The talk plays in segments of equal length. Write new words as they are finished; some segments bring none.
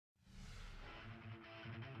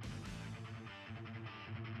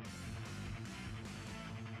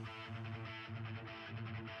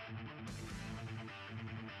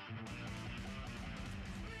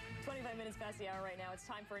25 minutes past the hour right now. It's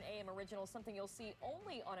time for an AM original, something you'll see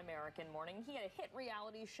only on American Morning. He had a hit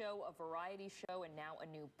reality show, a variety show, and now a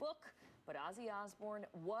new book. But Ozzy Osbourne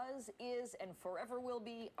was, is, and forever will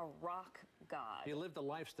be a rock god. He lived the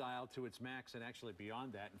lifestyle to its max and actually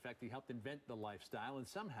beyond that. In fact, he helped invent the lifestyle, and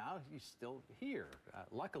somehow he's still here.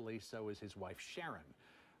 Luckily, so is his wife, Sharon.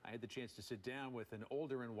 I had the chance to sit down with an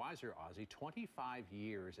older and wiser Ozzy 25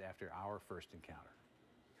 years after our first encounter.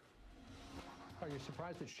 Are you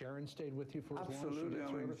surprised that Sharon stayed with you for as long as she did? Absolutely.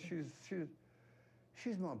 I mean,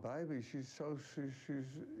 she's my baby. She's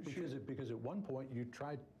because at one point you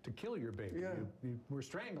tried to kill your baby. Yeah. You were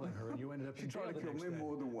strangling her, and you ended up. She tried to kill me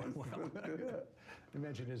more than once.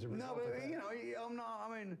 Imagine as a result. No, but of that. you know, I'm not.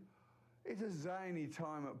 I mean, it's a zany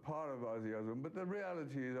time at part of Ozzy Osbourne, but the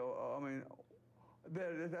reality is, I mean,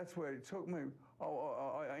 that's where it took me.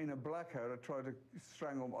 In a blackout, I tried to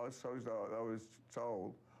strangle my so I was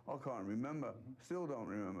told. I can't remember. Still don't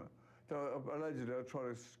remember. So allegedly, I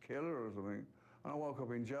tried to kill her or something, and I woke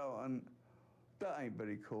up in jail, and that ain't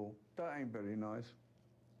very cool. That ain't very nice.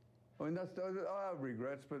 I mean, I have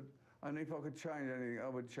regrets, and if I could change anything, I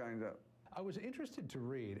would change that. I was interested to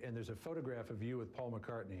read, and there's a photograph of you with Paul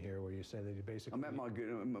McCartney here, where you say that you basically.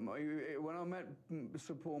 When I met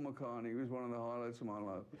Sir Paul McCartney, he was one of the highlights of my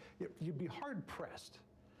life. You'd be hard pressed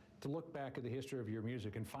to look back at the history of your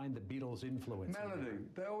music and find the Beatles' influence. Melody.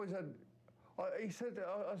 They always had. He said.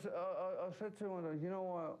 I said to him, you know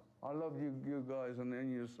what? I love you guys, and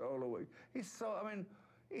then your solo. I mean,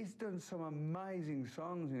 he's done some amazing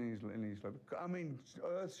songs in his life. I mean,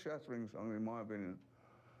 earth-shattering songs, in my opinion.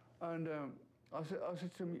 And I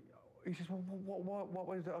said to him, he says, well, what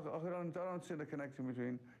was that? I don't see the connection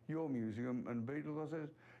between your music and Beatles. I said,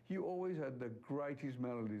 you always had the greatest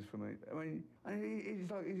melodies for me. I mean, and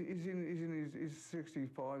he's in his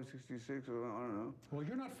 65, 66, or I don't know. Well,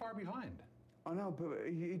 you're not far behind. I know, but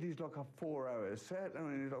he did like a 4-hour set. I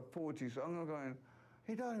mean, he's like 40 songs. I'm going,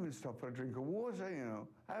 he don't even stop for a drink of water, you know.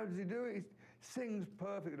 How does he do it? He sings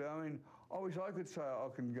perfectly. I mean, I wish I could say I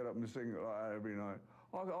can get up and sing like that every night.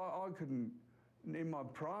 I couldn't. In my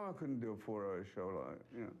prime, I couldn't do a 4-hour show like,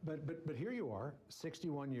 you know. But here you are,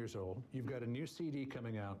 61 years old. You've got a new CD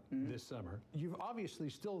coming out this summer. You've obviously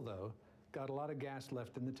still, though, got a lot of gas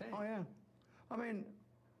left in the tank. Oh, yeah. I mean,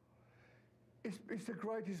 it's the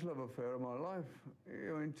greatest love affair of my life.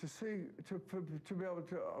 I mean, to be able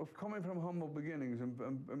to, coming from humble beginnings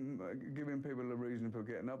and giving people a reason for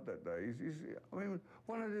getting up that day. I mean,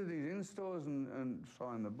 when I do these in-stores and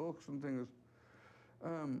sign the books and things,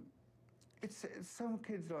 it's some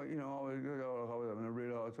kids like, you know, I was having a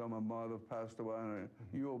really hard time, my mother passed away, and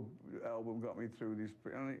your album got me through this.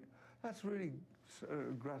 And that's really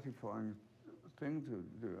a gratifying thing to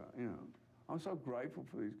do, you know. I'm so grateful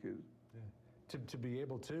for these kids. Yeah. To be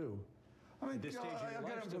able to, I mean, this stage I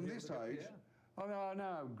get them from this age. Yeah. I mean, I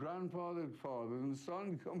now have grandfather, father, and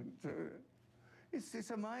son coming to. It's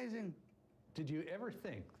amazing. Did you ever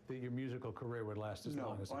think that your musical career would last as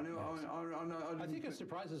long as it has? I think it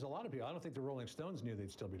surprises a lot of people. I don't think the Rolling Stones knew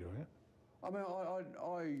they'd still be doing it. I mean,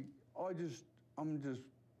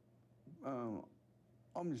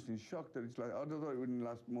 I'm just in shock that it's like, I thought it wouldn't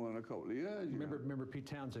last more than a couple of years. Remember Pete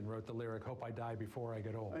Townsend wrote the lyric, "Hope I die before I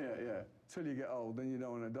get old." Yeah. Till you get old, then you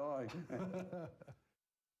don't want to die.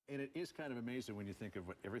 And it is kind of amazing when you think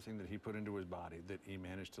of everything that he put into his body, that he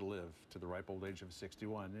managed to live to the ripe old age of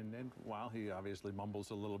 61. And while he obviously mumbles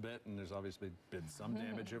a little bit, and there's obviously been some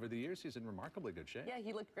damage over the years, he's in remarkably good shape. Yeah,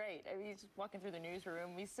 he looked great. I mean, he's just walking through the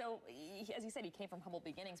newsroom. As he said, he came from humble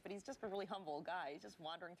beginnings, but he's just a really humble guy. He's just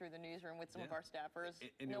wandering through the newsroom with some of our staffers.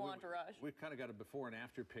 No entourage. We've kind of got a before and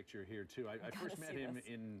after picture here, too. I first met him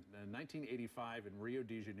in 1985 in Rio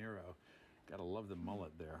de Janeiro. Gotta love the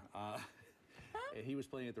mullet there. He was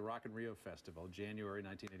playing at the Rock in Rio Festival, January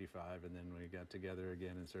 1985, and then we got together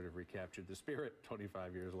again and sort of recaptured the spirit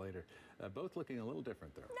 25 years later. Both looking a little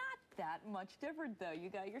different, though. Not that much different, though.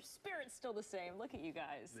 Your spirit's still the same. Look at you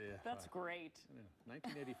guys. Yeah, that's great.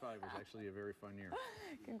 1985 was actually a very fun year.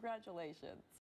 Congratulations.